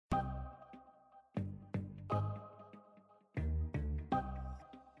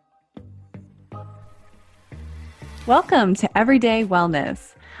Welcome to Everyday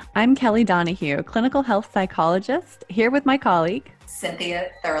Wellness. I'm Kelly Donahue, clinical health psychologist, here with my colleague, Cynthia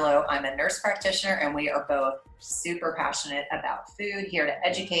Thurlow. I'm a nurse practitioner, and we are both super passionate about food, here to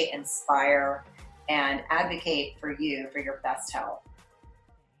educate, inspire, and advocate for you for your best health.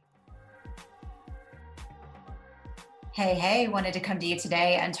 Hey, wanted to come to you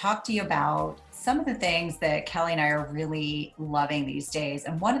today and talk to you about some of the things that Kelly and I are really loving these days.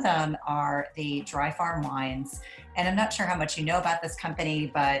 And one of them are the dry farm wines. And I'm not sure how much you know about this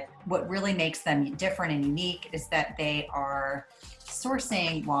company, but what really makes them different and unique is that they are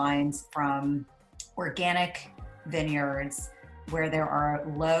sourcing wines from organic vineyards where there are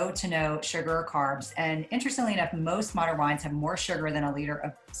low to no sugar or carbs. And interestingly enough, most modern wines have more sugar than a liter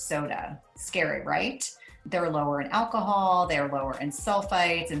of soda. Scary, right? They're lower in alcohol, they're lower in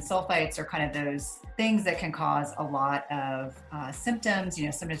sulfites, and sulfites are kind of those things that can cause a lot of symptoms.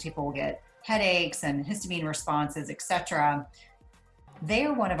 Sometimes people will get headaches and histamine responses, etc. They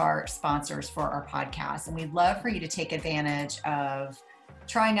are one of our sponsors for our podcast, and we'd love for you to take advantage of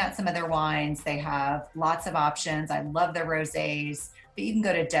trying out some of their wines. They have lots of options. I love their rosés, but you can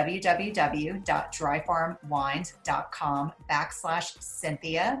go to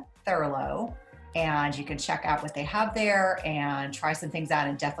www.dryfarmwines.com/Cynthia Thurlow. And you can check out what they have there and try some things out,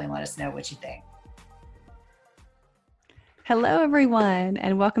 and definitely let us know what you think. Hello, everyone,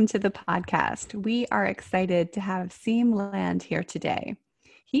 and welcome to the podcast. We are excited to have Siim Land here today.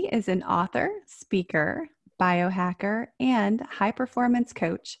 He is an author, speaker, biohacker, and high-performance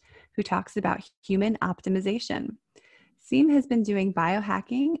coach who talks about human optimization. Siim has been doing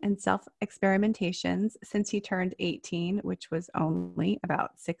biohacking and self-experimentations since he turned 18, which was only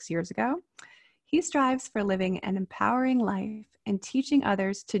about 6 years ago. He strives for living an empowering life and teaching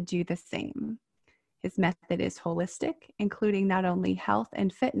others to do the same. His method is holistic, including not only health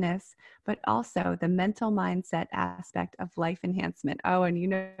and fitness, but also the mental mindset aspect of life enhancement. Oh, and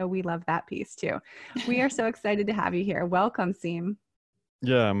we love that piece too. We are so excited to have you here. Welcome, Siim.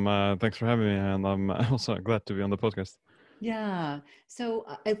 Yeah, thanks for having me, and I'm also glad to be on the podcast. Yeah. So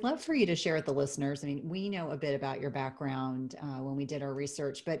I'd love for you to share with the listeners. I mean, we know a bit about your background when we did our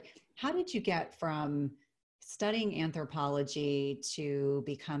research, but how did you get from studying anthropology to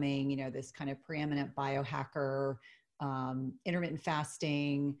becoming, this kind of preeminent biohacker, intermittent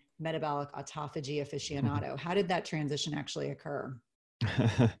fasting, metabolic autophagy aficionado? How did that transition actually occur?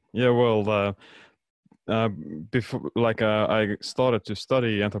 Yeah, well, before, I started to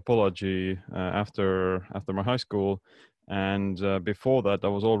study anthropology after my high school. And before that, I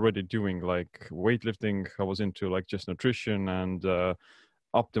was already doing like weightlifting. I was into like just nutrition and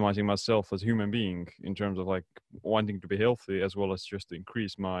optimizing myself as a human being in terms of like wanting to be healthy as well as just to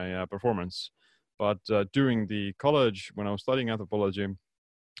increase my performance. But during the college, when I was studying anthropology,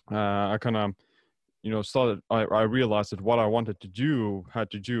 I kind of I realized that what I wanted to do had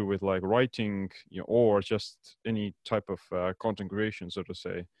to do with like writing, or just any type of content creation, so to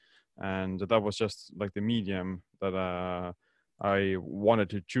say. And that was just like the medium that I wanted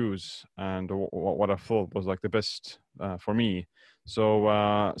to choose, and what I thought was like the best for me.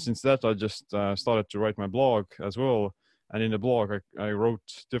 So since that, I just started to write my blog as well. And in the blog, I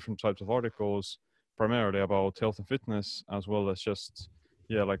wrote different types of articles, primarily about health and fitness, as well as just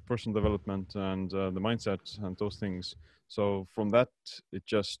like personal development and the mindset and those things. So from that, it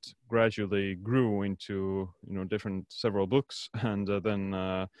just gradually grew into different several books, and then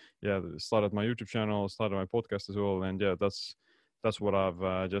started my YouTube channel, started my podcast as well, and that's what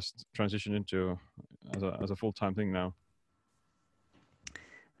I've just transitioned into as a full-time thing now.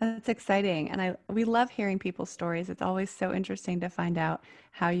 That's exciting. And we love hearing people's stories. It's always so interesting to find out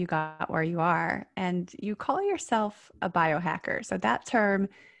how you got where you are. And you call yourself a biohacker. So that term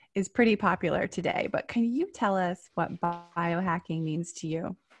is pretty popular today. But can you tell us what biohacking means to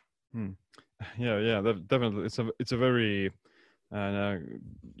you? Yeah, definitely. It's a very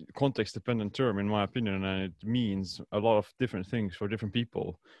context-dependent term, in my opinion, and it means a lot of different things for different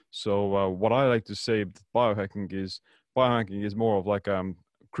people. So what I like to say biohacking is more of like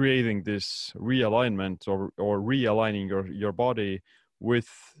creating this realignment or realigning your body with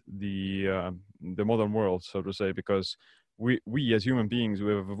the modern world, so to say, because we as human beings,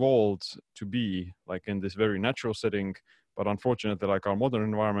 we have evolved to be like in this very natural setting, but unfortunately like our modern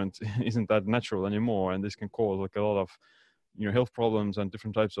environment isn't that natural anymore, and this can cause like a lot of health problems and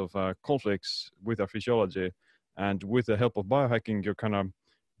different types of conflicts with our physiology. And with the help of biohacking, you're kind of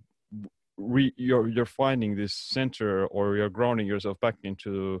you're finding this center, or you're grounding yourself back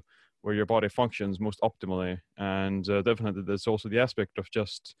into where your body functions most optimally. And definitely there's also the aspect of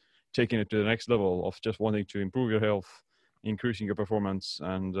just taking it to the next level of just wanting to improve your health, increasing your performance,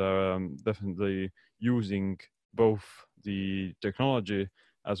 and definitely using both the technology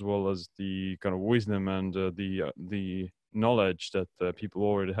as well as the kind of wisdom and the knowledge that people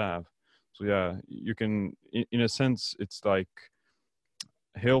already have. So yeah, you can, in a sense, it's like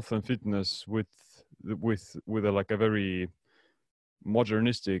health and fitness with a, like a very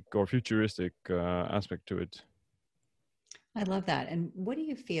modernistic or futuristic aspect to it. I love that. And what do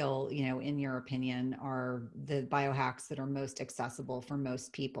you feel, in your opinion, are the biohacks that are most accessible for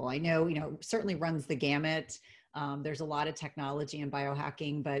most people? I know, certainly runs the gamut. There's a lot of technology in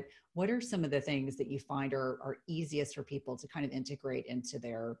biohacking, but what are some of the things that you find are easiest for people to kind of integrate into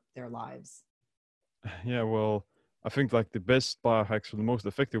their lives? Yeah, well, I think like the best biohacks or the most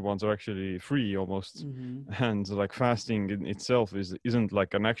effective ones are actually free almost, Mm-hmm. and like fasting in itself isn't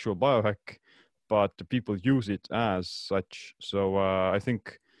like an actual biohack, but the people use it as such. So I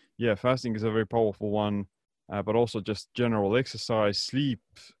think, yeah, fasting is a very powerful one, but also just general exercise, sleep,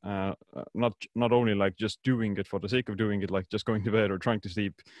 not only like just doing it for the sake of doing it, like just going to bed or trying to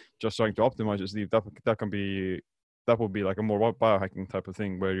sleep, just trying to optimize your sleep. That would be like a more biohacking type of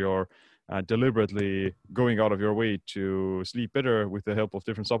thing where you're deliberately going out of your way to sleep better with the help of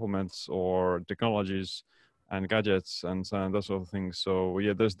different supplements or technologies and gadgets and that sort of thing. So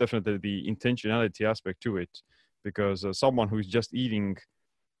yeah, there's definitely the intentionality aspect to it, because someone who's just eating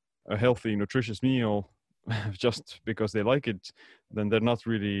a healthy, nutritious meal just because they like it, then they're not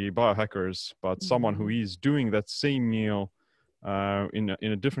really biohackers. But someone who Mm-hmm. is doing that same meal in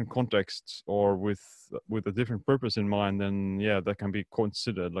a different context or with a different purpose in mind, then yeah, that can be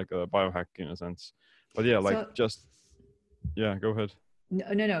considered like a biohack in a sense. But yeah, like So, just yeah, go ahead. no,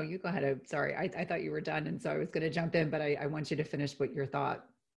 no, no, you go ahead. I'm sorry. I thought you were done. And so I was going to jump in, but I want you to finish what your thought.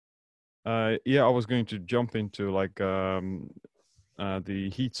 Yeah, I was going to jump into like the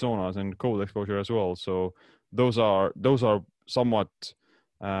heat saunas and cold exposure as well. So those are somewhat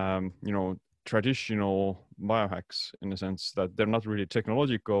traditional biohacks in the sense that they're not really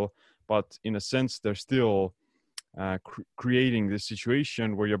technological, but in a sense they're still creating this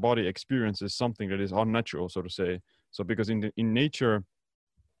situation where your body experiences something that is unnatural, so to say. So because in nature,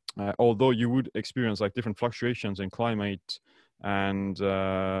 although you would experience like different fluctuations in climate and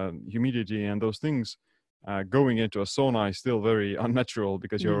humidity and those things, going into a sauna is still very unnatural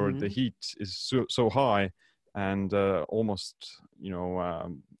because the Mm-hmm. heat is so high and almost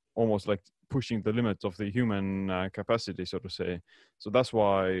like pushing the limit of the human capacity, so to say. So that's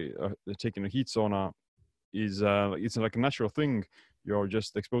why taking a heat sauna is it's like a natural thing. You're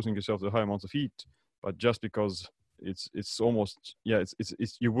just exposing yourself to high amounts of heat, but just because it's almost, yeah,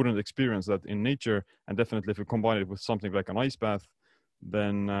 it's you wouldn't experience that in nature. And definitely if you combine it with something like an ice bath,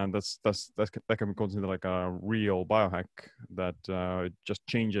 then that can be considered like a real biohack that just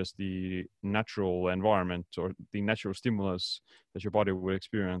changes the natural environment or the natural stimulus that your body would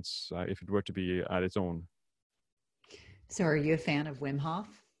experience if it were to be at its own. So are you a fan of Wim Hof?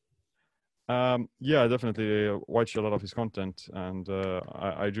 Yeah, definitely watch a lot of his content, and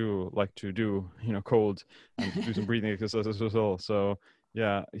I do like to do cold and do some breathing exercises as well. So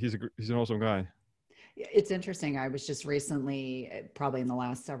yeah, he's an awesome guy. It's interesting. I was just recently, probably in the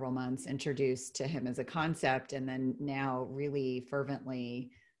last several months, introduced to him as a concept, and then now really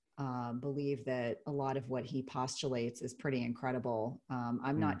fervently believe that a lot of what he postulates is pretty incredible.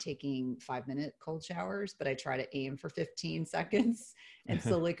 I'm Mm. not taking 5-minute cold showers, but I try to aim for 15 seconds and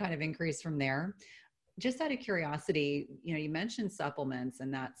slowly kind of increase from there. Just out of curiosity, you mentioned supplements,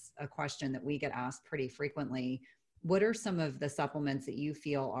 and that's a question that we get asked pretty frequently. What are some of the supplements that you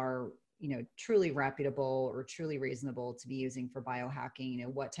feel are, truly reputable or truly reasonable to be using for biohacking?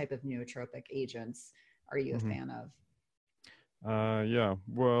 What type of nootropic agents are you a Hmm. fan of? Yeah,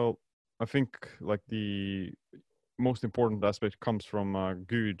 well, I think like the most important aspect comes from a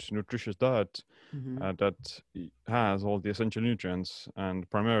good nutritious diet Mm-hmm. that has all the essential nutrients. And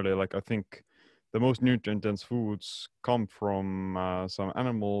primarily, like I think the most nutrient dense foods come from some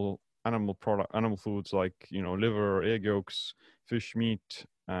animal foods like liver, egg yolks, fish, meat,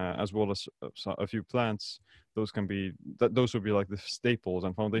 as well as a few plants. Those would be like the staples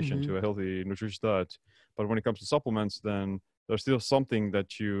and foundation Mm-hmm. to a healthy nutritious diet. But when it comes to supplements, then there's still something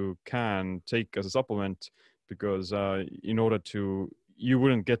that you can take as a supplement, because in order to you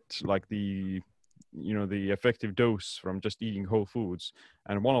wouldn't get like the effective dose from just eating whole foods,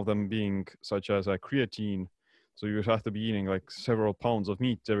 and one of them being such as a creatine. So you have to be eating like several pounds of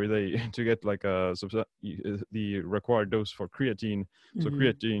meat every day to get like the required dose for creatine. So Mm-hmm.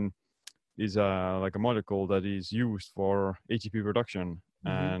 creatine is like a molecule that is used for ATP production,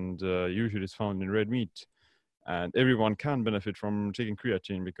 Mm-hmm. and usually it's found in red meat. And everyone can benefit from taking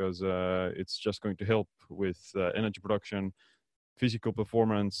creatine because it's just going to help with energy production, physical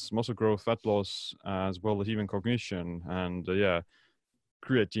performance, muscle growth, fat loss, as well as even cognition. And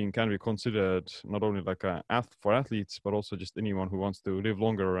creatine can be considered not only like for athletes, but also just anyone who wants to live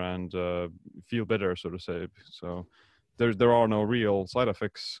longer and feel better, so to say. So there are no real side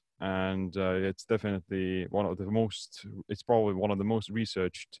effects, and it's definitely it's probably one of the most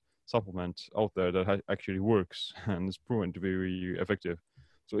researched supplements out there that actually works and is proven to be effective.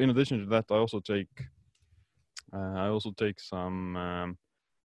 So in addition to that, I also take some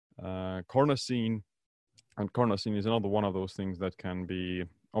carnosine. And carnosine is another one of those things that can be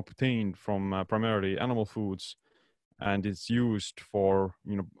obtained from primarily animal foods, and it's used for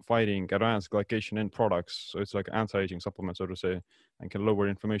fighting advanced glycation end products. So it's like anti-aging supplement, so to say, and can lower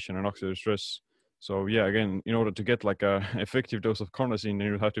inflammation and oxidative stress. So yeah, again, in order to get like a effective dose of carnosine,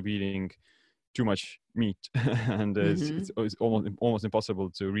 you have to be eating too much meat, and it's almost impossible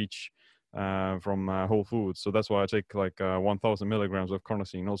to reach from whole foods. So that's why I take like 1,000 milligrams of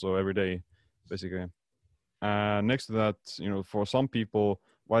carnosine also every day, basically. Next to that, for some people,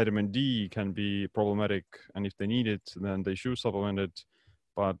 vitamin D can be problematic, and if they need it, then they should supplement it.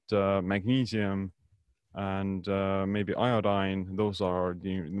 But magnesium and maybe iodine, those are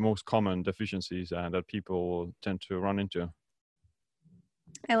the most common deficiencies that people tend to run into.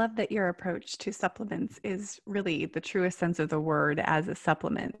 I love that your approach to supplements is really the truest sense of the word as a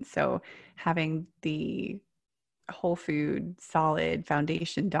supplement. So having the whole food, solid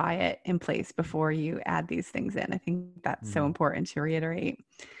foundation diet in place before you add these things in. I think that's so important to reiterate.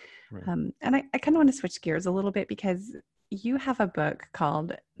 Right. And I kind of want to switch gears a little bit because you have a book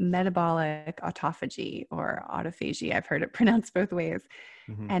called Metabolic Autophagy or Autophagy. I've heard it pronounced both ways.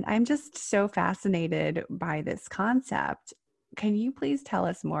 And I'm just so fascinated by this concept. Can you please tell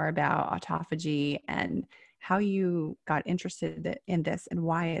us more about autophagy and how you got interested in this and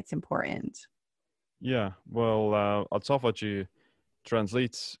why it's important? Yeah, well, autophagy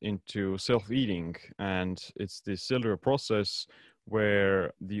translates into self-eating, and it's the cellular process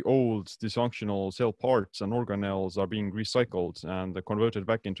where the old dysfunctional cell parts and organelles are being recycled and converted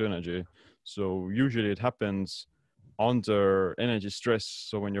back into energy. So usually it happens under energy stress.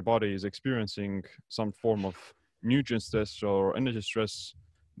 So when your body is experiencing some form of nutrient stress or energy stress,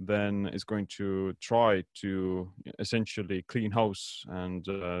 then it's going to try to essentially clean house and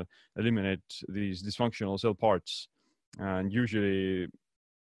eliminate these dysfunctional cell parts. And usually,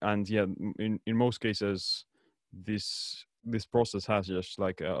 in most cases, this process has just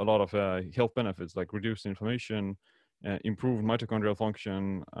like a lot of health benefits, like reduced inflammation, improved mitochondrial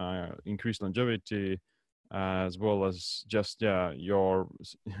function, increased longevity, as well as just your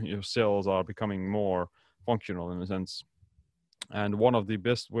cells are becoming more functional in a sense. And one of the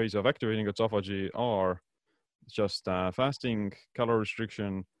best ways of activating autophagy are just fasting, calorie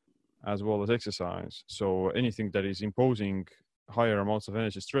restriction, as well as exercise. So anything that is imposing higher amounts of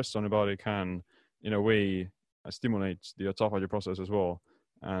energy stress on the body can, in a way, stimulate the autophagy process as well.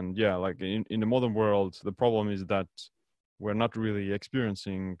 And like in the modern world, the problem is that we're not really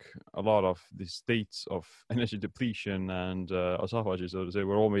experiencing a lot of the states of energy depletion and autophagy. So to say,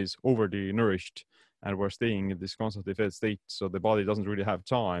 we're always overly nourished and we're staying in this constantly fed state. So the body doesn't really have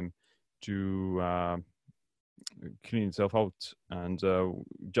time to clean itself out. And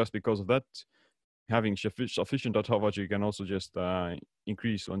just because of that, having sufficient autophagy can also just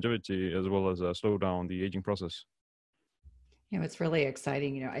increase longevity as well as slow down the aging process. It's really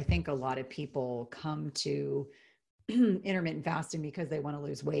exciting. I think a lot of people come to intermittent fasting because they want to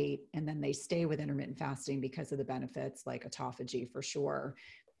lose weight, and then they stay with intermittent fasting because of the benefits like autophagy for sure.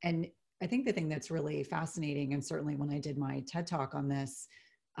 And I think the thing that's really fascinating, and certainly when I did my TED Talk on this,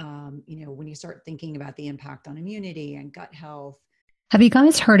 when you start thinking about the impact on immunity and gut health. Have you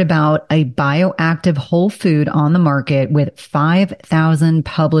guys heard about a bioactive whole food on the market with 5,000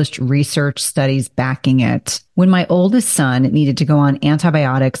 published research studies backing it? When my oldest son needed to go on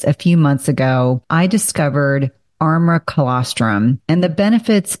antibiotics a few months ago, I discovered Armra colostrum, and the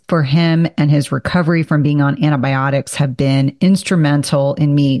benefits for him and his recovery from being on antibiotics have been instrumental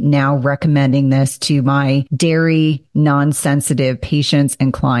in me now recommending this to my dairy non-sensitive patients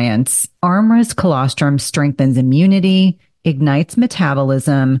and clients. Armra's colostrum strengthens immunity, ignites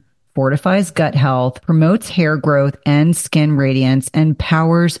metabolism, fortifies gut health, promotes hair growth and skin radiance, and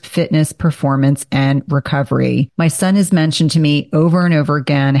powers fitness, performance, and recovery. My son has mentioned to me over and over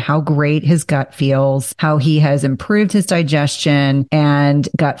again how great his gut feels, how he has improved his digestion and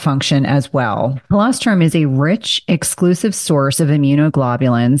gut function as well. Colostrum is a rich, exclusive source of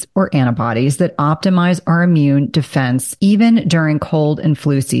immunoglobulins or antibodies that optimize our immune defense even during cold and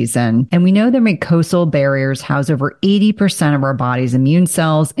flu season. And we know the mucosal barriers house over 80% of our body's immune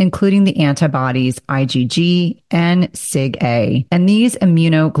cells, including the antibodies IgG and SIG-A. And these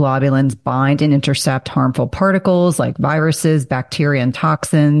immunoglobulins bind and intercept harmful particles like viruses, bacteria, and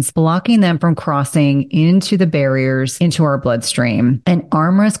toxins, blocking them from crossing into the barriers into our bloodstream. And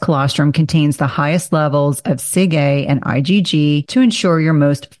Armrest colostrum contains the highest levels of SIG-A and IgG to ensure your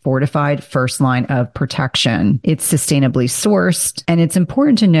most fortified first line of protection. It's sustainably sourced, and it's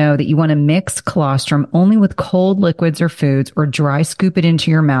important to know that you want to mix colostrum only with cold liquids or foods, or dry scoop it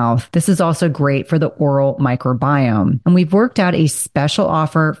into your mouth. This is also great for the oral microbiome. And we've worked out a special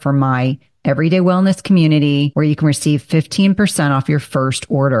offer for my Everyday Wellness community where you can receive 15% off your first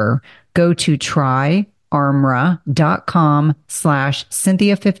order. Go to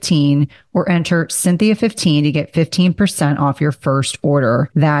tryarmra.com/Cynthia15 or enter Cynthia15 to get 15% off your first order.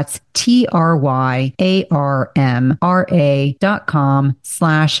 That's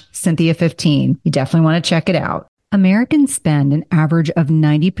tryarmra.com/Cynthia15. You definitely want to check it out. Americans spend an average of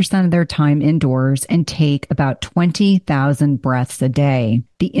 90% of their time indoors and take about 20,000 breaths a day.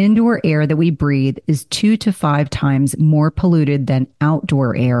 The indoor air that we breathe is 2 to 5 times more polluted than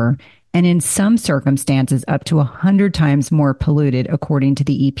outdoor air, and in some circumstances up to 100 times more polluted, according to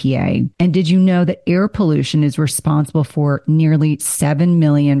the EPA. And did you know that air pollution is responsible for nearly 7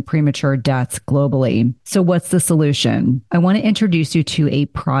 million premature deaths globally? So what's the solution? I want to introduce you to a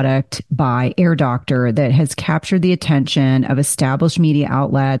product by Air Doctor that has captured the attention of established media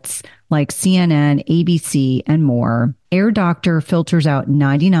outlets like CNN, ABC, and more. Air Doctor filters out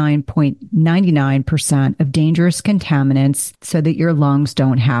 99.99% of dangerous contaminants so that your lungs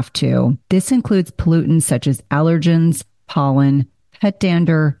don't have to. This includes pollutants such as allergens, pollen, pet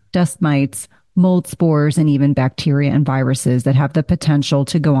dander, dust mites, mold spores, and even bacteria and viruses that have the potential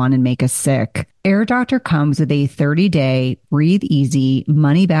to go on and make us sick. Air Doctor comes with a 30-day breathe easy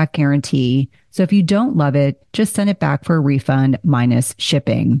money back guarantee. So if you don't love it, just send it back for a refund minus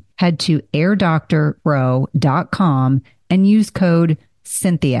shipping. Head to airdoctorpro.com and use code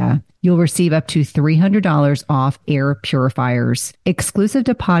Cynthia. You'll receive up to $300 off air purifiers. Exclusive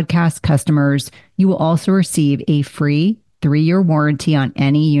to podcast customers, you will also receive a free 3-year warranty on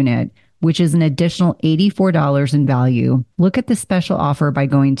any unit, which is an additional $84 in value. Look at the special offer by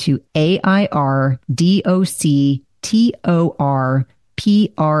going to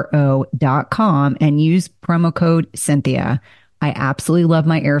airdoctorpro.com and use promo code Cynthia. I absolutely love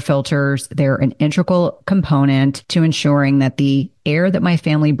my air filters. They're an integral component to ensuring that the air that my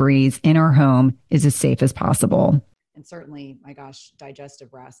family breathes in our home is as safe as possible. And certainly, my gosh,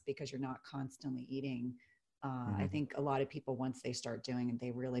 digestive rest, because you're not constantly eating. I think a lot of people, once they start doing it, they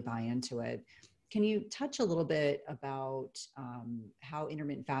really buy into it. Can you touch a little bit about how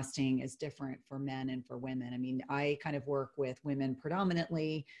intermittent fasting is different for men and for women? I mean, I kind of work with women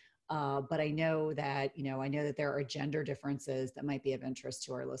predominantly, but I know that, there are gender differences that might be of interest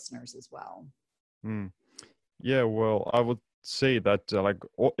to our listeners as well. Yeah, well, I would say that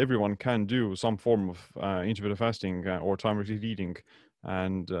everyone can do some form of intermittent fasting or time-restricted eating.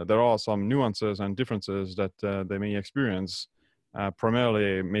 And there are some nuances and differences that they may experience,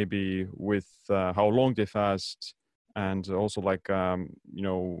 primarily maybe with how long they fast, and also what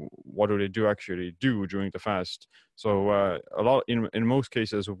do they actually do during the fast. So in most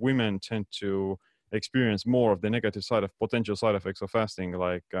cases, women tend to experience more of the negative potential side effects of fasting,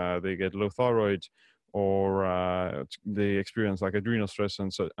 like they get low thyroid, or they experience like adrenal stress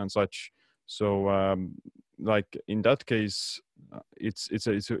and such. So in that case, it's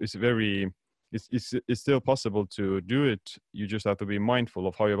still possible to do it. You just have to be mindful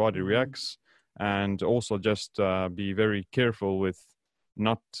of how your body reacts, and also just be very careful with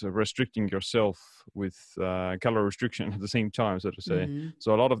not restricting yourself with calorie restriction at the same time, so to say.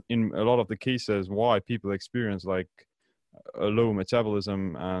 So in a lot of the cases why people experience like a low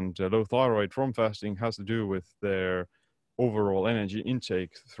metabolism and low thyroid from fasting has to do with their overall energy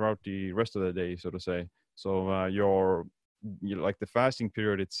intake throughout the rest of the day, so to say. So like the fasting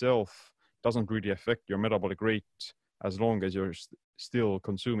period itself doesn't really affect your metabolic rate as long as you're still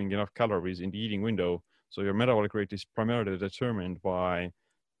consuming enough calories in the eating window. So your metabolic rate is primarily determined by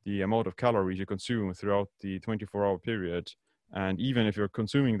the amount of calories you consume throughout the 24-hour period. And even if you're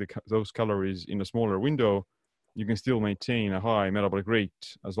consuming those calories in a smaller window, you can still maintain a high metabolic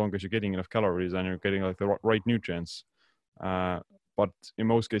rate as long as you're getting enough calories and you're getting like the right nutrients. But in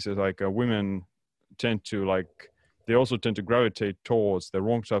most cases, women they also tend to gravitate towards the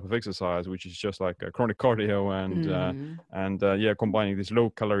wrong type of exercise, which is just like a chronic cardio and combining these low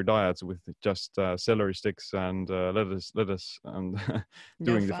calorie diets with just celery sticks and lettuce and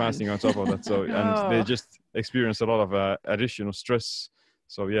doing the fasting on top of that. So and they just experience a lot of additional stress.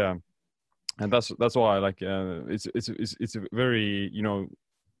 So and that's why it's a very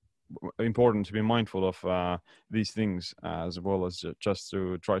important to be mindful of these things, as well as just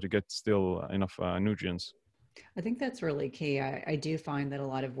to try to get still enough nutrients. I think that's really key. I do find that a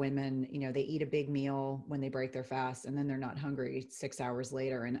lot of women, they eat a big meal when they break their fast and then they're not hungry 6 hours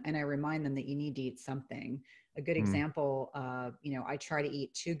later. And I remind them that you need to eat something. A good example, I try to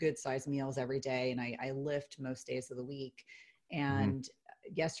eat 2 good sized meals every day, and I lift most days of the week. And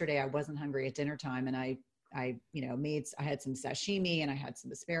yesterday I wasn't hungry at dinner time, and I had some sashimi and I had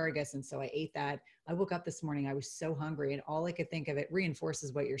some asparagus. And so I ate that. I woke up this morning, I was so hungry, and all I could think of, it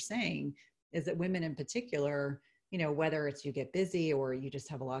reinforces what you're saying, is that women in particular, whether it's you get busy or you just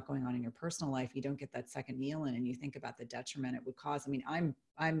have a lot going on in your personal life, you don't get that second meal in, and you think about the detriment it would cause. I mean,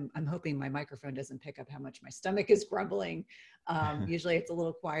 I'm hoping my microphone doesn't pick up how much my stomach is grumbling. Usually it's a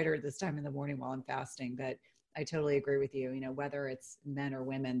little quieter this time in the morning while I'm fasting, but I totally agree with you. Whether it's men or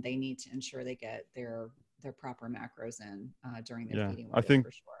women, they need to ensure they get their proper macros in during their feeding window, I think,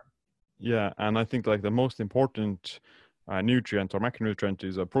 for sure. yeah, and I think like the most important nutrient or macronutrient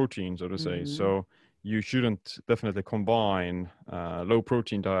is a protein, so to say. So you shouldn't definitely combine low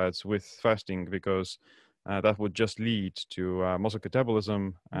protein diets with fasting, because that would just lead to muscle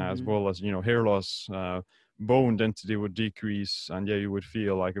catabolism, as well as hair loss. Bone density would decrease, and you would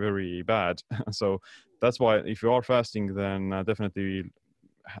feel like very bad. So that's why if you are fasting, then definitely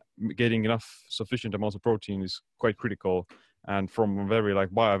getting enough sufficient amounts of protein is quite critical, and from very like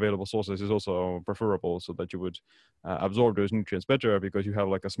bioavailable sources is also preferable, so that you would absorb those nutrients better, because you have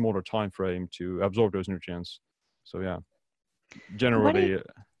like a smaller time frame to absorb those nutrients. So yeah, generally.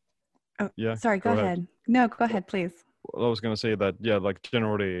 Sorry, go ahead. No, go ahead, please. I was going to say that, like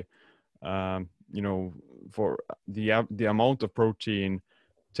generally, for the amount of protein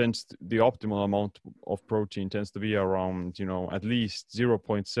the optimal amount of protein tends to be around, at least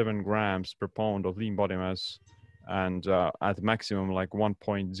 0.7 grams per pound of lean body mass, and at maximum like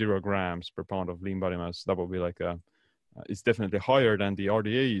 1.0 grams per pound of lean body mass. That would be like it's definitely higher than the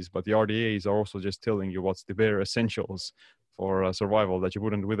RDAs, but the RDAs are also just telling you what's the bare essentials for survival, that you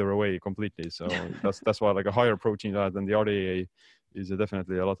wouldn't wither away completely. So that's why like a higher protein diet than the RDA is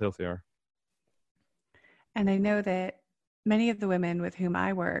definitely a lot healthier. And I know that many of the women with whom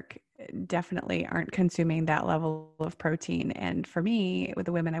I work definitely aren't consuming that level of protein. And for me, with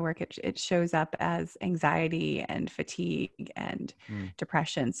the women I work, it shows up as anxiety and fatigue and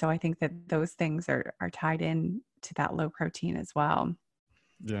depression. So I think that those things are tied in to that low protein as well.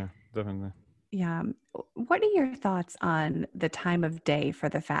 Yeah, definitely. Yeah. What are your thoughts on the time of day for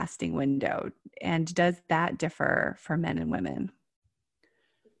the fasting window? And does that differ for men and women?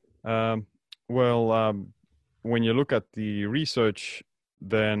 When you look at the research,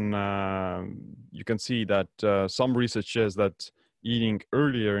 then you can see that some research says that eating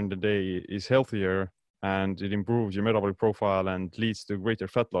earlier in the day is healthier, and it improves your metabolic profile and leads to greater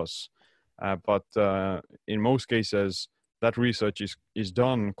fat loss. But in most cases, that research is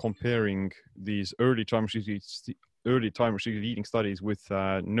done comparing these early time restricted eating studies with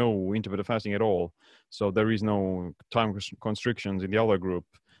no intermittent fasting at all. So there is no time constrictions in the other group.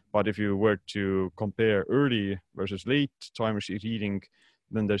 But if you were to compare early versus late time restricted eating,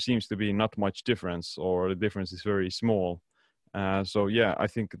 then there seems to be not much difference, or the difference is very small. So I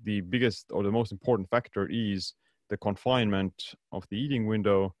think the biggest or the most important factor is the confinement of the eating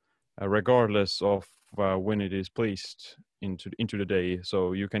window, regardless of when it is placed into the day.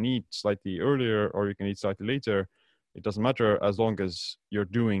 So you can eat slightly earlier or you can eat slightly later. It doesn't matter, as long as you're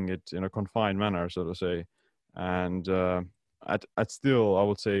doing it in a confined manner, so to say. And at still, I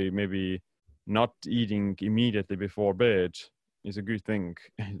would say maybe not eating immediately before bed is a good thing.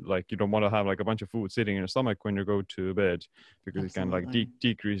 Like you don't want to have like a bunch of food sitting in your stomach when you go to bed, because Absolutely. it can like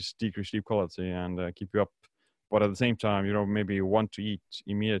decrease sleep quality and keep you up. But at the same time, maybe you want to eat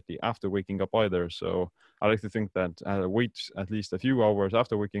immediately after waking up either. So I like to think that wait at least a few hours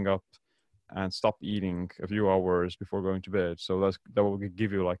after waking up and stop eating a few hours before going to bed. So that will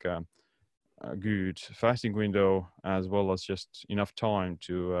give you like a good fasting window, as well as just enough time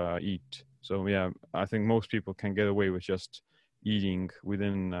to eat. So I think most people can get away with just eating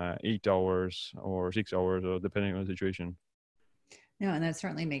within 8 hours or 6 hours, or depending on the situation. No, and that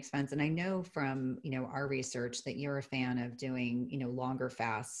certainly makes sense. And I know from, our research that you're a fan of doing, longer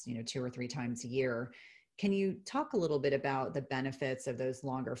fasts, 2 or 3 times a year. Can you talk a little bit about the benefits of those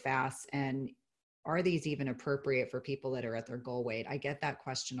longer fasts, and are these even appropriate for people that are at their goal weight? I get that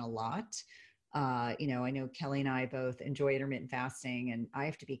question a lot. I know Kelly and I both enjoy intermittent fasting, and I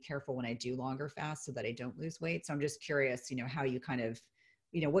have to be careful when I do longer fasts so that I don't lose weight. So I'm just curious, how you kind of,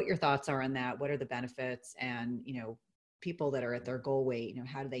 what your thoughts are on that. What are the benefits? And, people that are at their goal weight,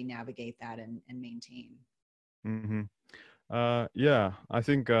 how do they navigate that and maintain? Mm-hmm. Yeah, I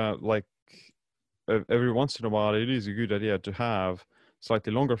think like every once in a while, it is a good idea to have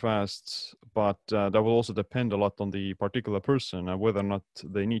slightly longer fasts, but that will also depend a lot on the particular person and whether or not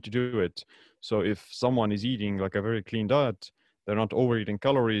they need to do it. So if someone is eating like a very clean diet, they're not overeating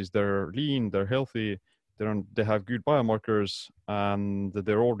calories, they're lean, they're healthy, they have good biomarkers, and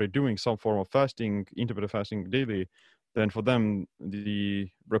they're already doing some form of fasting, intermittent fasting daily, then for them the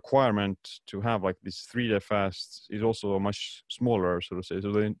requirement to have like these 3-day fasts is also much smaller, so to say.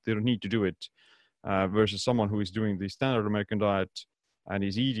 So they don't need to do it versus someone who is doing the standard American diet and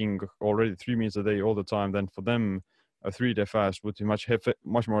is eating already 3 meals a day all the time. Then for them, a 3-day fast would be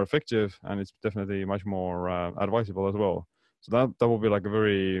much more effective, and it's definitely much more advisable as well. So that will be like a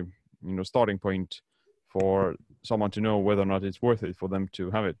very starting point for someone to know whether or not it's worth it for them to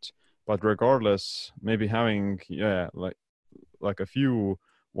have it. But regardless, maybe having like a few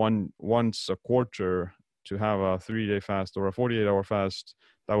once a quarter to have a 3-day fast or a 48-hour fast,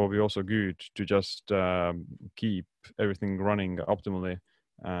 that will be also good to just keep everything running optimally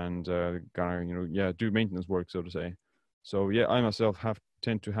and kind of do maintenance work, so to say. So yeah, I myself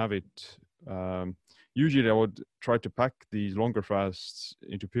tend to have it. Usually I would try to pack these longer fasts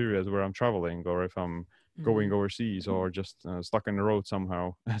into periods where I'm traveling or if I'm going overseas or just stuck on the road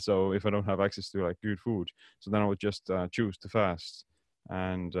somehow. So if I don't have access to like good food, so then I would just choose to fast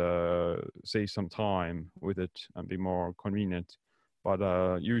and save some time with it and be more convenient.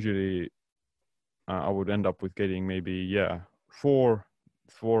 But usually I would end up with getting maybe four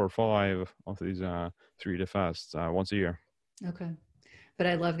or five of these 3-day fasts once a year. Okay. But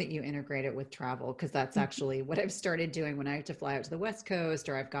I love that you integrate it with travel, because that's actually what I've started doing when I have to fly out to the West Coast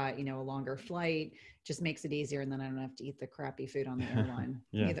or I've got, a longer flight. Just makes it easier. And then I don't have to eat the crappy food on the airline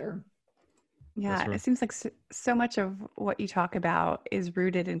either. Yeah, it seems like so much of what you talk about is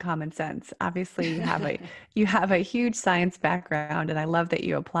rooted in common sense. Obviously, you have a huge science background, and I love that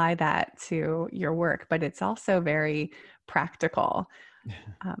you apply that to your work. But it's also very practical.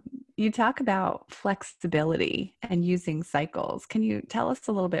 You talk about flexibility and using cycles. Can you tell us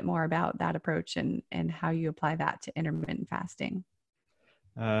a little bit more about that approach and how you apply that to intermittent fasting?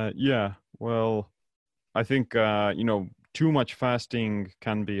 Yeah, well, I think too much fasting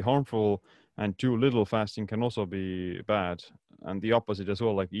can be harmful, and too little fasting can also be bad. And the opposite as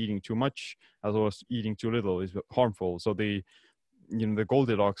well, like eating too much as well as eating too little is harmful. So the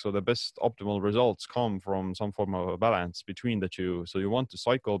Goldilocks or the best optimal results come from some form of a balance between the two. So you want to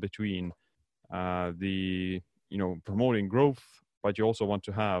cycle between the promoting growth, but you also want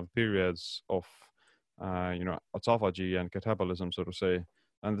to have periods of autophagy and catabolism, so to say.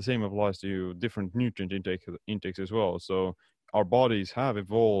 And the same applies to different nutrient intakes as well. So our bodies have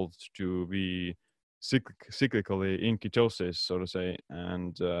evolved to be cyclically in ketosis, so to say,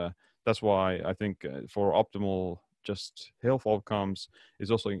 and that's why I think for optimal just health outcomes,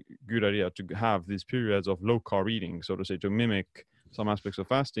 it's also a good idea to have these periods of low carb eating, so to say, to mimic some aspects of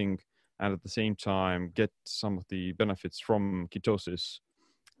fasting and at the same time get some of the benefits from ketosis.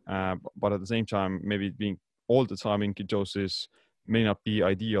 But at the same time, maybe being all the time in ketosis may not be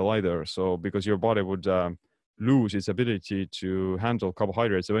ideal either. So because your body would lose its ability to handle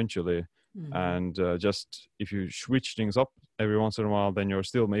carbohydrates eventually. And just if you switch things up every once in a while, then you're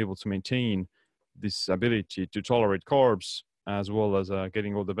still able to maintain this ability to tolerate carbs as well as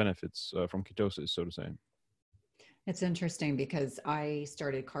getting all the benefits from ketosis, so to say. It's interesting because I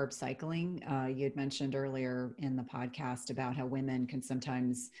started carb cycling. You had mentioned earlier in the podcast about how women can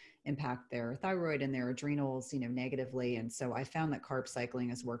sometimes impact their thyroid and their adrenals, negatively. And so I found that carb cycling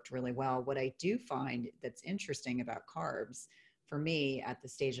has worked really well. What I do find that's interesting about carbs for me at the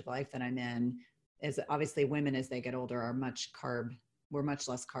stage of life that I'm in is obviously women as they get older we're much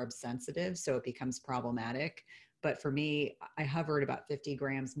less carb sensitive. So it becomes problematic. But for me, I hover at about 50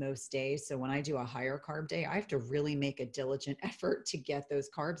 grams most days. So when I do a higher carb day, I have to really make a diligent effort to get those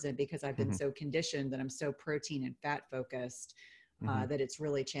carbs in because I've been so conditioned that I'm so protein and fat focused that it's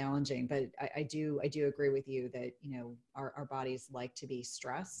really challenging. But I do agree with you that, our bodies like to be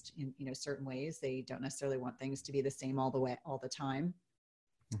stressed in, certain ways. They don't necessarily want things to be the same all the time.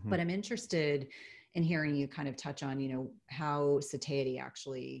 But I'm interested in hearing you kind of touch on, how satiety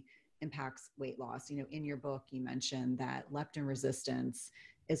actually impacts weight loss. In your book, you mentioned that leptin resistance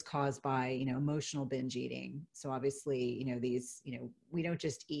is caused by, emotional binge eating. So obviously, we don't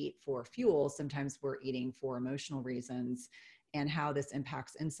just eat for fuel. Sometimes we're eating for emotional reasons, and how this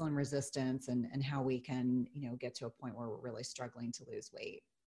impacts insulin resistance and how we can, get to a point where we're really struggling to lose weight.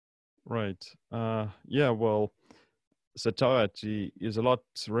 Right. Well, satiety is a lot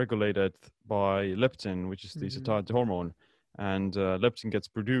regulated by leptin, which is the satiety hormone. and leptin gets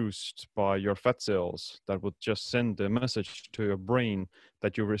produced by your fat cells that would just send a message to your brain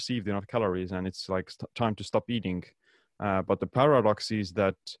that you received enough calories and it's like time to stop eating. But the paradox is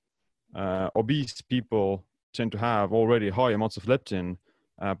that obese people tend to have already high amounts of leptin,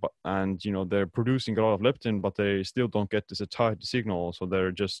 and they're producing a lot of leptin, but they still don't get this satiety signal, so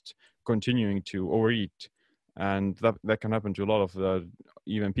they're just continuing to overeat, and that can happen to a lot of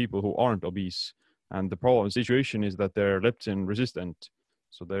even people who aren't obese. And the situation is that they're leptin resistant,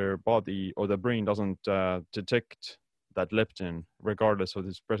 so their body or their brain doesn't detect that leptin regardless of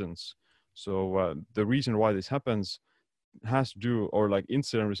its presence. So the reason why this happens has to do, or like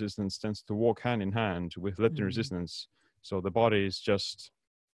insulin resistance tends to walk hand in hand with leptin resistance. So the body is just.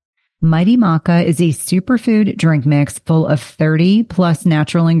 Mighty Maca is a superfood drink mix full of 30 plus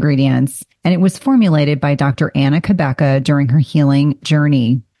natural ingredients, and it was formulated by Dr. Anna Kabeka during her healing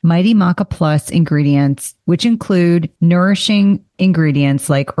journey. Mighty Maca Plus ingredients, which include nourishing ingredients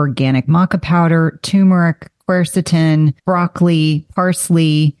like organic maca powder, turmeric, quercetin, broccoli,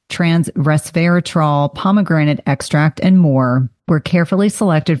 parsley, trans resveratrol, pomegranate extract, and more, were carefully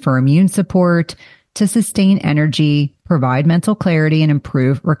selected for immune support, to sustain energy, provide mental clarity, and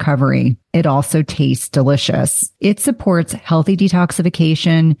improve recovery. It also tastes delicious. It supports healthy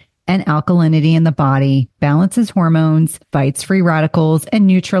detoxification and alkalinity in the body, balances hormones, fights free radicals, and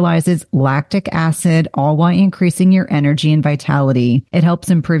neutralizes lactic acid, all while increasing your energy and vitality. It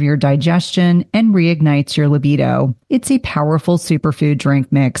helps improve your digestion and reignites your libido. It's a powerful superfood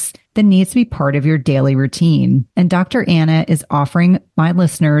drink mix that needs to be part of your daily routine. And Dr. Anna is offering my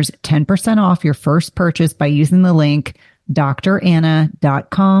listeners 10% off your first purchase by using the link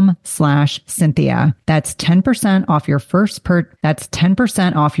dranna.com/Cynthia. That's 10% off your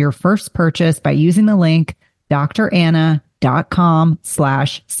first purchase by using the link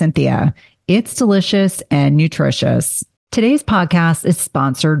dranna.com/Cynthia. It's delicious and nutritious. Today's podcast is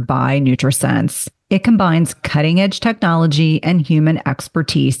sponsored by NutriSense. It combines cutting-edge technology and human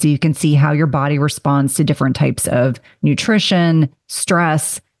expertise so you can see how your body responds to different types of nutrition,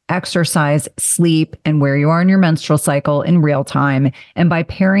 stress, exercise, sleep, and where you are in your menstrual cycle in real time. And by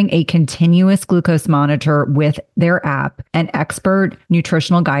pairing a continuous glucose monitor with their app and expert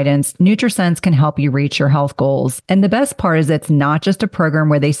nutritional guidance, NutriSense can help you reach your health goals. And the best part is it's not just a program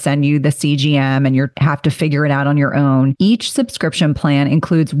where they send you the CGM and you have to figure it out on your own. Each subscription plan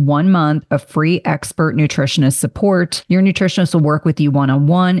includes 1 month of free expert nutritionist support. Your nutritionist will work with you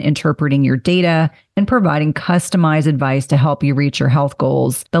one-on-one, interpreting your data and providing customized advice to help you reach your health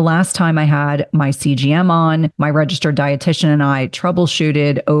goals. The last time I had my CGM on, my registered dietitian and I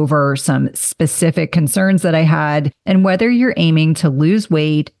troubleshooted over some specific concerns that I had. And whether you're aiming to lose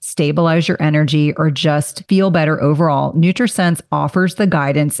weight, stabilize your energy, or just feel better overall, NutriSense offers the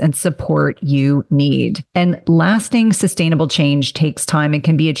guidance and support you need. And lasting sustainable change takes time and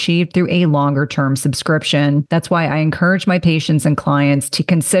can be achieved through a longer-term subscription. That's why I encourage my patients and clients to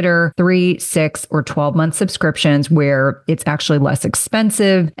consider 3, 6, or 12-month subscriptions where it's actually less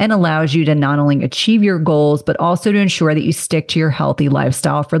expensive and allows you to not only achieve your goals, but also to ensure that you stick to your healthy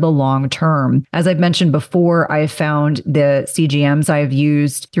lifestyle for the long term. As I've mentioned before, I have found the CGMs I've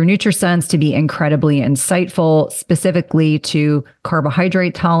used through NutriSense to be incredibly insightful, specifically to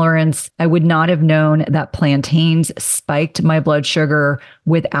carbohydrate tolerance. I would not have known that plantains spiked my blood sugar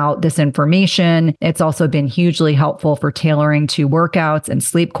without this information. It's also been hugely helpful for tailoring to workouts and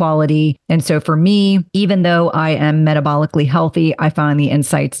sleep quality. And so for me, even though I am metabolically healthy, I find the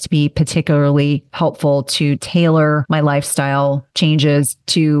insights to be particularly helpful to tailor my lifestyle changes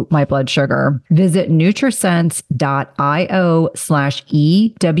to my blood sugar. Visit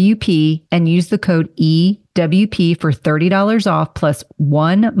nutrisense.io/EWP and use the code EWP for $30 off plus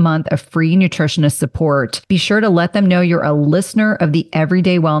 1 month of free nutritionist support. Be sure to let them know you're a listener of the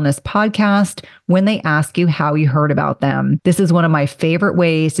Everyday Wellness podcast when they ask you how you heard about them. This is one of my favorite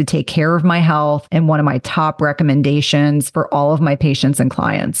ways to take care of my health and one of my top recommendations for all of my patients and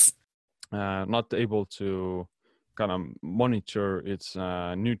clients. Not able to kind of monitor its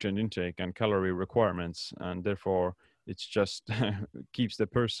nutrient intake and calorie requirements, and therefore it's just keeps the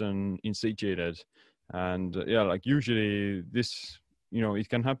person insatiated. And like usually this, it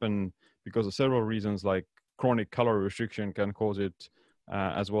can happen because of several reasons, like chronic calorie restriction can cause it,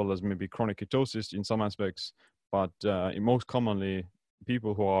 as well as maybe chronic ketosis in some aspects. But most commonly,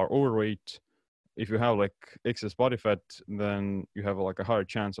 people who are overweight, if you have like excess body fat, then you have like a higher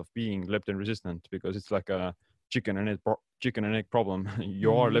chance of being leptin resistant, because it's like a chicken and egg problem.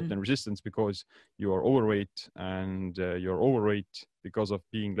 You are leptin resistant because you are overweight, and you're overweight because of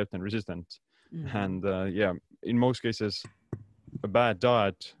being leptin resistant. And in most cases, a bad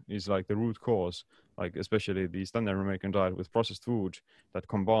diet is like the root cause. like especially the standard American diet with processed food that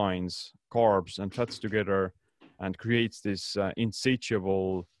combines carbs and fats together and creates this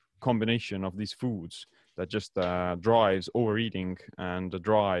insatiable combination of these foods that just drives overeating and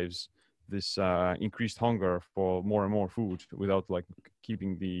drives this increased hunger for more and more food without like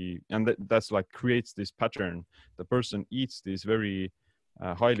keeping that's like creates this pattern. The person eats this very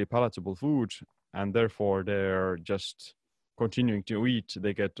highly palatable food, and therefore they're just continuing to eat.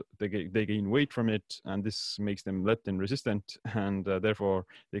 They gain weight from it, and this makes them leptin resistant, and therefore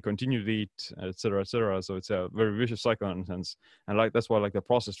they continue to eat, etc., etc. So it's a very vicious cycle in a sense, and like that's why like the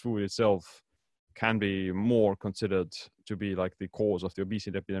processed food itself can be more considered to be like the cause of the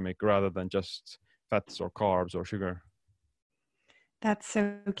obesity epidemic rather than just fats or carbs or sugar. That's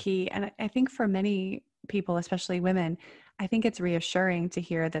so key. And I think for many people, especially women, I think it's reassuring to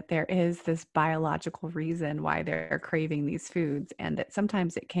hear that there is this biological reason why they're craving these foods, and that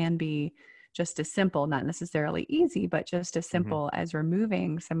sometimes it can be just as simple, not necessarily easy, but just as simple as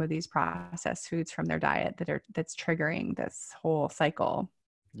removing some of these processed foods from their diet that's triggering this whole cycle.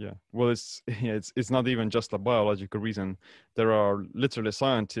 Yeah, well, it's not even just a biological reason. There are literally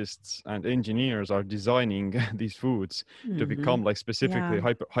scientists and engineers are designing these foods to become like specifically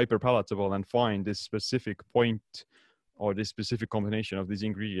hyper palatable and find this specific point or this specific combination of these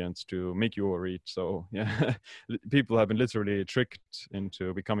ingredients to make you overeat. So yeah, people have been literally tricked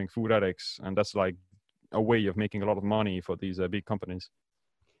into becoming food addicts, and that's like a way of making a lot of money for these big companies.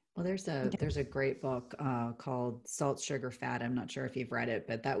 Well, there's a great book called Salt, Sugar, Fat. I'm not sure if you've read it,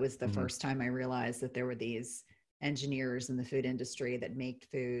 but that was the first time I realized that there were these engineers in the food industry that make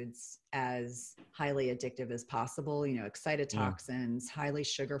foods as highly addictive as possible, excitotoxins, highly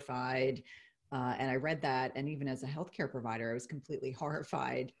sugarified. And I read that. And even as a healthcare provider, I was completely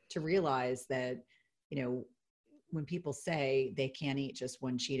horrified to realize that, when people say they can't eat just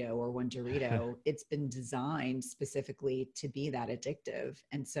one Cheeto or one Dorito, it's been designed specifically to be that addictive.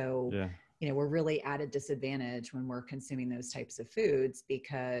 And so, we're really at a disadvantage when we're consuming those types of foods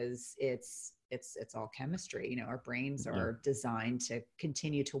because it's all chemistry. Our brains are designed to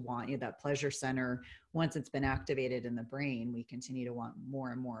continue to want, that pleasure center. Once it's been activated in the brain, we continue to want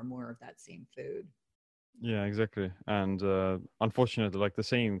more and more and more of that same food. Yeah, exactly. And unfortunately, like the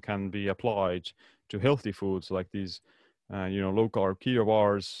same can be applied to healthy foods like these, low carb keto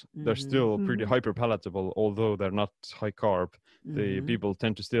bars. They're still pretty hyper palatable, although they're not high carb. The people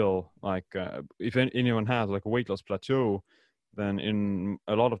tend to still like, if anyone has like a weight loss plateau, then in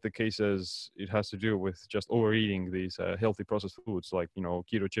a lot of the cases, it has to do with just overeating these healthy processed foods like,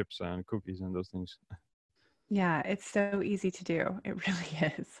 keto chips and cookies and those things. Yeah, it's so easy to do. It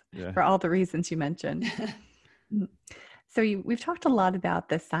really is, Yeah. for all the reasons you mentioned. So we've talked a lot about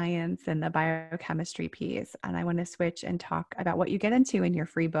the science and the biochemistry piece, and I want to switch and talk about what you get into in your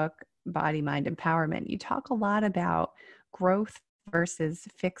free book, Body, Mind, Empowerment. You talk a lot about growth versus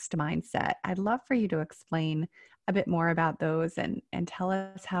fixed mindset. I'd love for you to explain a bit more about those and tell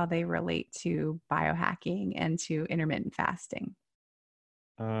us how they relate to biohacking and to intermittent fasting.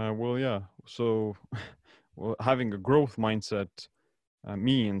 Well, yeah. So, well, having a growth mindset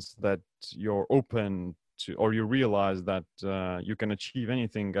means that you're open to, or you realize that you can achieve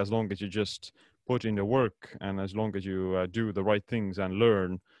anything as long as you just put in the work and as long as you do the right things and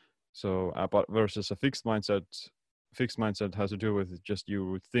learn. So, but versus a fixed mindset has to do with just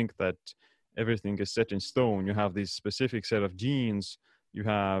you think that everything is set in stone. You have this specific set of genes. You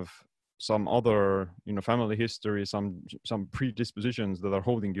have some other family history, some predispositions that are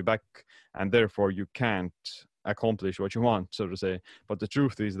holding you back, and therefore you can't accomplish what you want, so to say. But the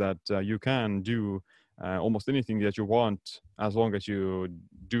truth is that you can do almost anything that you want as long as you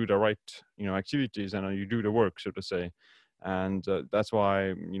do the right activities and you do the work, so to say. And that's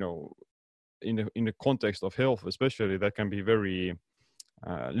why in the context of health especially, that can be very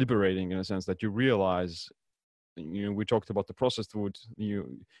liberating in a sense that you realize, we talked about the processed food.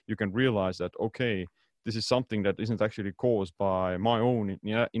 You can realize that, okay, this is something that isn't actually caused by my own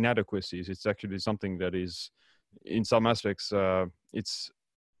inadequacies. It's actually something that is, in some aspects,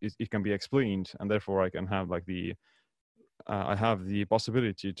 it can be explained, and therefore I can have like I have the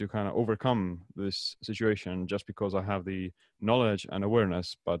possibility to kind of overcome this situation just because I have the knowledge and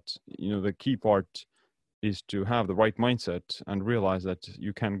awareness. But the key part is to have the right mindset and realize that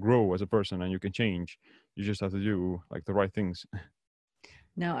you can grow as a person and you can change. You just have to do like the right things.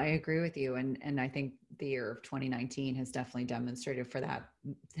 No, I agree with you. And I think the year of 2019 has definitely demonstrated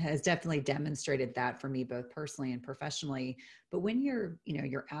that for me, both personally and professionally. But when you're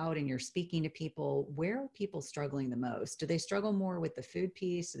out and you're speaking to people, where are people struggling the most? Do they struggle more with the food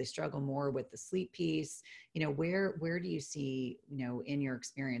piece? Do they struggle more with the sleep piece? Where do you see, in your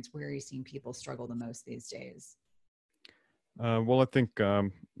experience, where are you seeing people struggle the most these days? Well, I think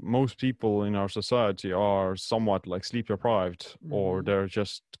most people in our society are somewhat like sleep deprived, or Mm-hmm. their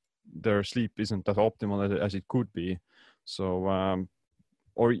sleep isn't as optimal as it could be. So,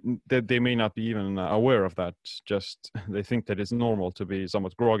 or they may not be even aware of that. Just they think that it's normal to be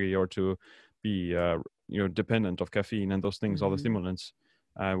somewhat groggy or to be, dependent of caffeine and those things, other Mm-hmm. stimulants.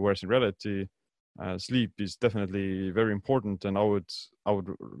 Whereas in reality, sleep is definitely very important, and I would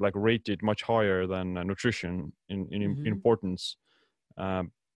like rate it much higher than nutrition in Mm-hmm. importance.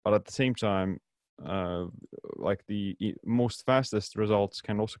 Um, but at the same time, uh, like most fastest results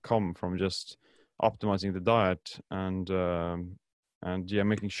can also come from just optimizing the diet and yeah,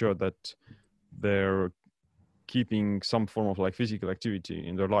 making sure that they're keeping some form of like physical activity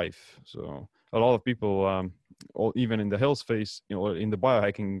in their life. So a lot of people, or even in the health space, in the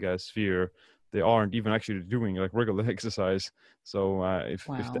biohacking sphere, they aren't even actually doing like regular exercise. So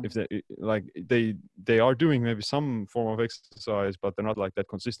Wow. if they like they are doing maybe some form of exercise, but they're not like that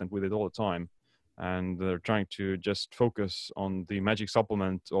consistent with it all the time, and they're trying to just focus on the magic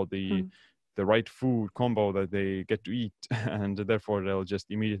supplement or the right food combo that they get to eat, and therefore they'll just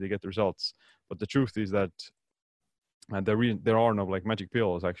immediately get the results. But the truth is that and there are no like magic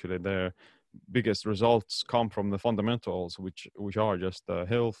pills. Actually, the biggest results come from the fundamentals, which are just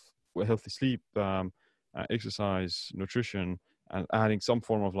healthy sleep, exercise, nutrition, and adding some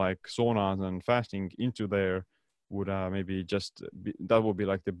form of like saunas and fasting into there would maybe that would be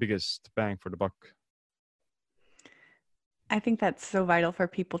like the biggest bang for the buck. I think that's so vital for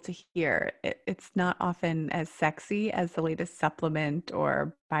people to hear. It's not often as sexy as the latest supplement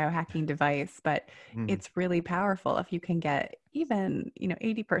or biohacking device, but Mm, it's really powerful if you can get even,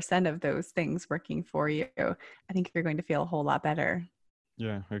 80% of those things working for you. I think you're going to feel a whole lot better.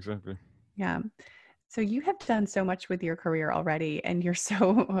 yeah, exactly. Yeah. So you have done so much with your career already and you're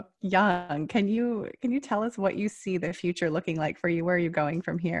so young. Can you tell us what you see the future looking like for you? Where are you going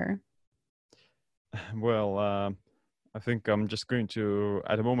from here? Well, I think I'm just going to,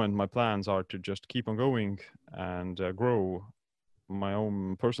 at the moment, my plans are to just keep on going and grow my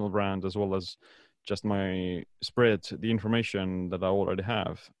own personal brand as well as just my spread the information that I already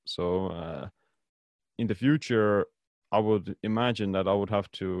have. So in the future, I would imagine that I would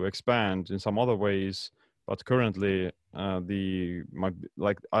have to expand in some other ways. But currently, I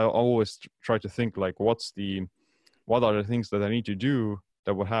always try to think like, what are the things that I need to do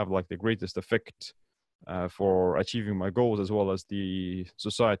that would have like the greatest effect for achieving my goals as well as the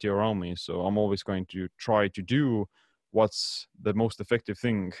society around me. So I'm always going to try to do what's the most effective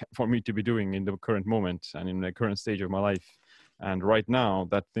thing for me to be doing in the current moment and in the current stage of my life. And right now,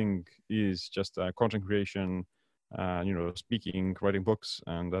 that thing is just content creation, speaking, writing books,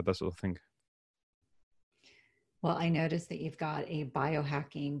 and that sort of thing. Well, I noticed that you've got a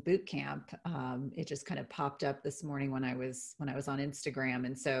biohacking boot camp. It just kind of popped up this morning when I was on Instagram,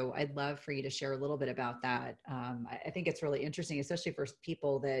 and so I'd love for you to share a little bit about that. I think it's really interesting, especially for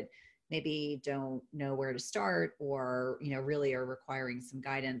people that maybe don't know where to start, or really are requiring some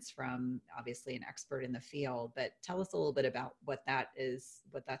guidance from obviously an expert in the field. But tell us a little bit about what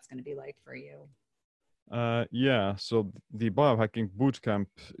that's going to be like for you. Yeah, so the biohacking bootcamp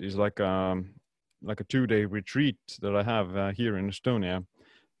is like a 2-day retreat that I have here in Estonia.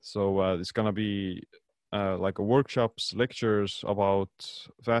 So it's gonna be like a workshops, lectures about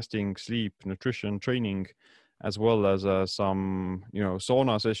fasting, sleep, nutrition, training, as well as some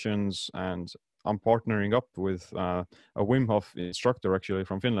sauna sessions. And I'm partnering up with a Wim Hof instructor actually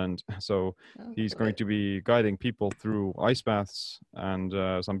from Finland. So Oh, he's love going it. to be guiding people through ice baths and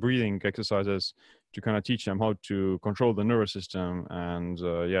some breathing exercises to kind of teach them how to control the nervous system and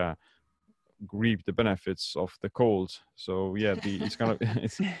yeah, reap the benefits of the cold. So yeah, it's gonna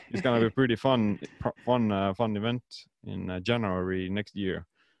it's gonna be a pretty fun event in January next year,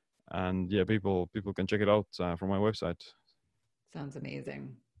 and yeah, people can check it out from my website. Sounds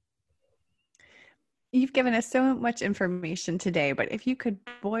amazing. You've given us so much information today, but if you could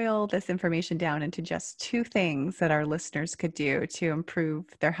boil this information down into just two things that our listeners could do to improve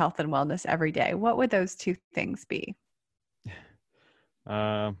their health and wellness every day, what would those two things be?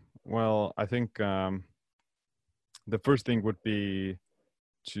 Uh, well, I think the first thing would be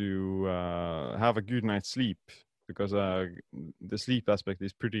to have a good night's sleep because the sleep aspect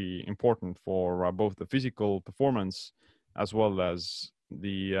is pretty important for both the physical performance as well as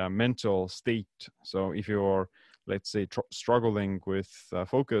the mental state. So if you're, let's say, struggling with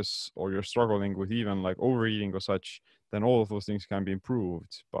focus, or you're struggling with even like overeating or such, then all of those things can be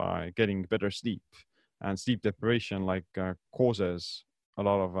improved by getting better sleep. And sleep deprivation causes a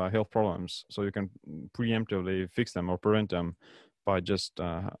lot of health problems. So you can preemptively fix them or prevent them by just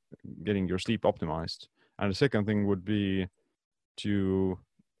getting your sleep optimized. And the second thing would be to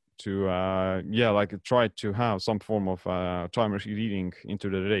try to have some form of time eating into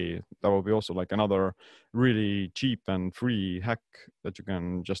the day. That will be also like another really cheap and free hack that you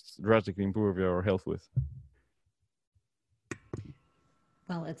can just drastically improve your health with.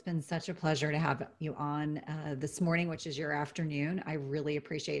 Well, it's been such a pleasure to have you on this morning, which is your afternoon. I really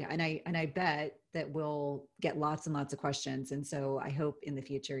appreciate it. And I bet that we'll get lots and lots of questions. And so I hope in the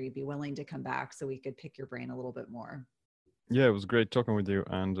future you'd be willing to come back so we could pick your brain a little bit more. Yeah, it was great talking with you,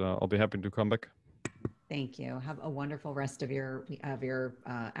 and I'll be happy to come back. Thank you. Have a wonderful rest of your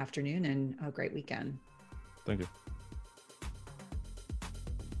afternoon and a great weekend. Thank you.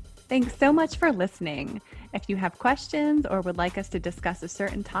 Thanks so much for listening. If you have questions or would like us to discuss a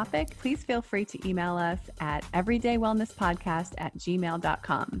certain topic, please feel free to email us at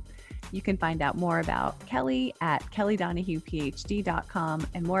everydaywellnesspodcast@gmail.com. You can find out more about Kelly at kellydonahuephd.com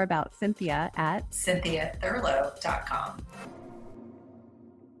and more about Cynthia at cynthiathurlow.com.